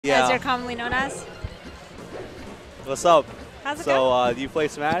Yeah. As you're commonly known as. What's up? How's it going? Do you play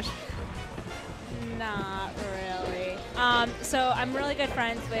Smash? Not really. So I'm really good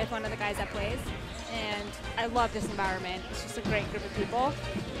friends with one of the guys that plays, and I love this environment. It's just a great group of people,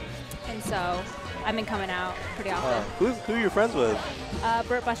 and so I've been coming out pretty often. Who are you friends with?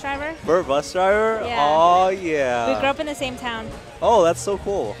 Bert, bus driver. Bert, bus driver? Yeah. Oh, yeah. We grew up in the same town. Oh, that's so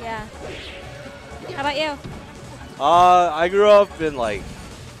cool. Yeah. How about you? I grew up in, like,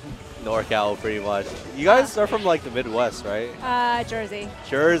 NorCal, pretty much. You guys are from, like, the Midwest, right? Jersey.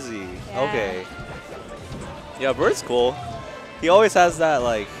 Jersey. Yeah. Okay. Yeah, Bert's cool. He always has that,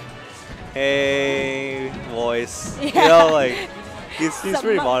 like, hey voice. Yeah. You know, like, he's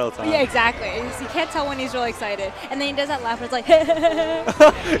pretty monotone. Yeah, exactly. You can't tell when he's really excited. And then he does that laugh where it's like,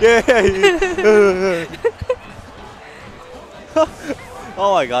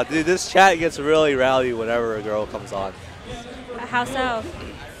 Oh my god, dude, this chat gets really rowdy whenever a girl comes on. How so?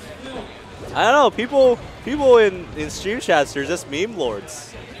 I don't know, people in stream chats are just meme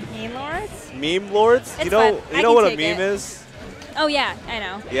lords. Meme lords? Meme lords? It's you know fun. you know what a meme is? Oh yeah, I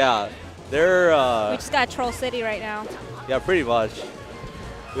know. Yeah. They're We just got Troll City right now. yeah, pretty much.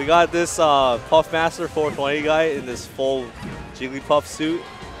 We got this Puffmaster420 guy in this full Jigglypuff suit.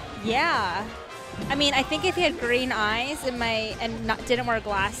 Yeah. I mean, I think if he had green eyes and didn't wear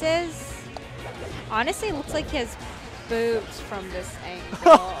glasses, honestly, it looks like he has boobs from this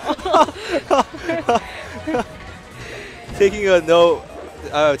angle.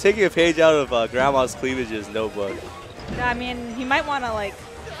 Taking a page out of Grandma's Cleavage's notebook. I mean, he might want to like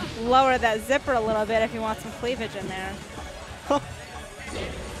lower that zipper a little bit if he wants some cleavage in there.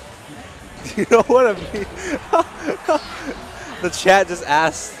 You know what a meme? The chat just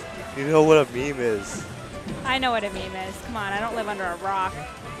asked, you know what a meme is? I know what a meme is. Come on, I don't live under a rock.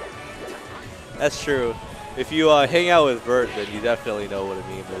 That's true. If you hang out with Bert, then you definitely know what a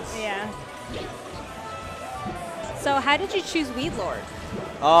meme is. Yeah. So how did you choose Weed Lord?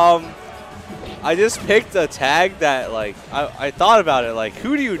 I just picked a tag that, like, I thought about it, like,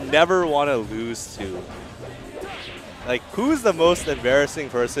 who do you never want to lose to? Like, who's the most embarrassing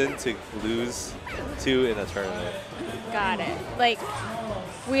person to lose to in a tournament? Got it. Like,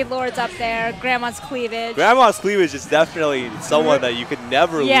 Weed Lord's up there, Grandma's Cleavage. Grandma's Cleavage is definitely someone that you could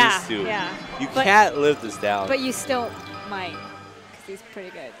never lose to. Yeah. You can't live this down. But you still might, because he's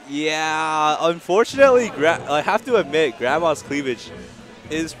pretty good. Yeah, unfortunately, I have to admit, Grandma's Cleavage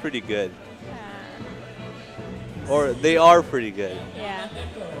is pretty good. Or they are pretty good. Yeah.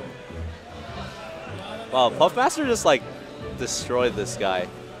 Wow, Puffmaster just, like, destroyed this guy.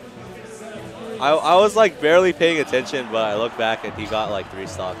 I was, like, barely paying attention, but I look back and he got, like, 3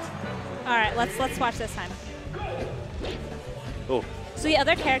 stocks. All right, let's watch this time. Oh. So the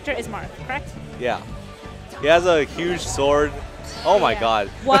other character is Marth, correct? Yeah. He has a huge sword. Oh my god.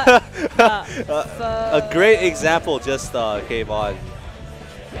 What? A great example just came on.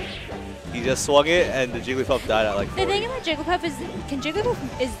 He just swung it and the Jigglypuff died at like 40. The thing about Jigglypuff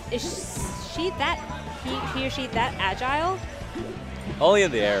is, is she that, he or she that agile? Only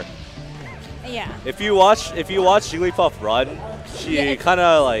in the air. Yeah. If you watch Jigglypuff run, she kind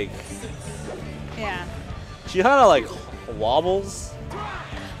of like. Yeah. She kind of like wobbles.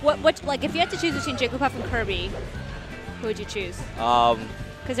 What like if you had to choose between Jigglypuff and Kirby, who would you choose?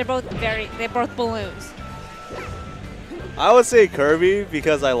 Because they're both balloons. I would say Kirby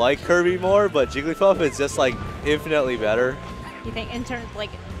because I like Kirby more, but Jigglypuff is just like infinitely better. You think in terms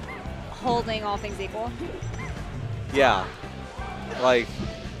like holding all things equal? Yeah. Like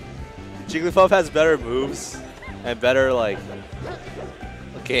Jigglypuff has better moves and better like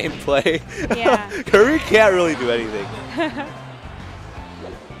gameplay. Yeah. Kirby can't really do anything.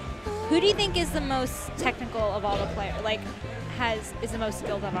 Who do you think is the most technical of all the players? Like, is the most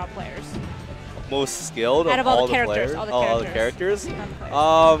skilled of all players? Most skilled out of all the players? All the characters?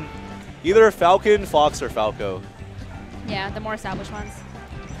 Either Falcon, Fox, or Falco. Yeah, the more established ones.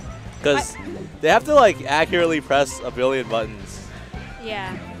 Because they have to like accurately press a billion buttons.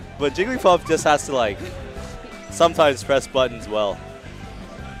 Yeah. But Jigglypuff just has to like sometimes press buttons well.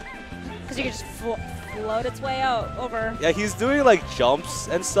 Because you can just float its way out over. Yeah, he's doing like jumps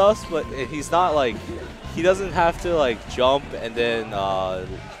and stuff, but he's not like, he doesn't have to like jump and then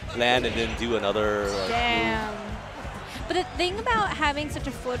land and then do another like, damn. move. But the thing about having such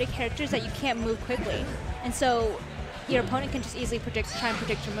a floaty character is that you can't move quickly. And so your opponent can just easily try and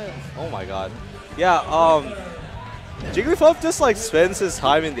predict your move. Oh my god. Yeah, Jigglypuff just like spends his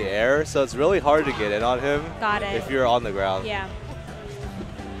time in the air, so it's really hard to get in on him. Got it. If you're on the ground. Yeah.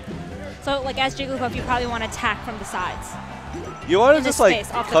 So like as Jigglypuff, you probably want to attack from the sides. You want to In just the like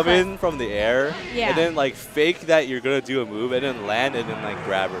space, off the come cliff. in from the air Yeah. and then like fake that you're gonna do a move and then land and then like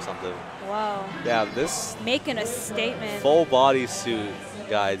grab or something. Whoa. Yeah, this Making a statement. full body suit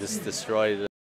guy just destroyed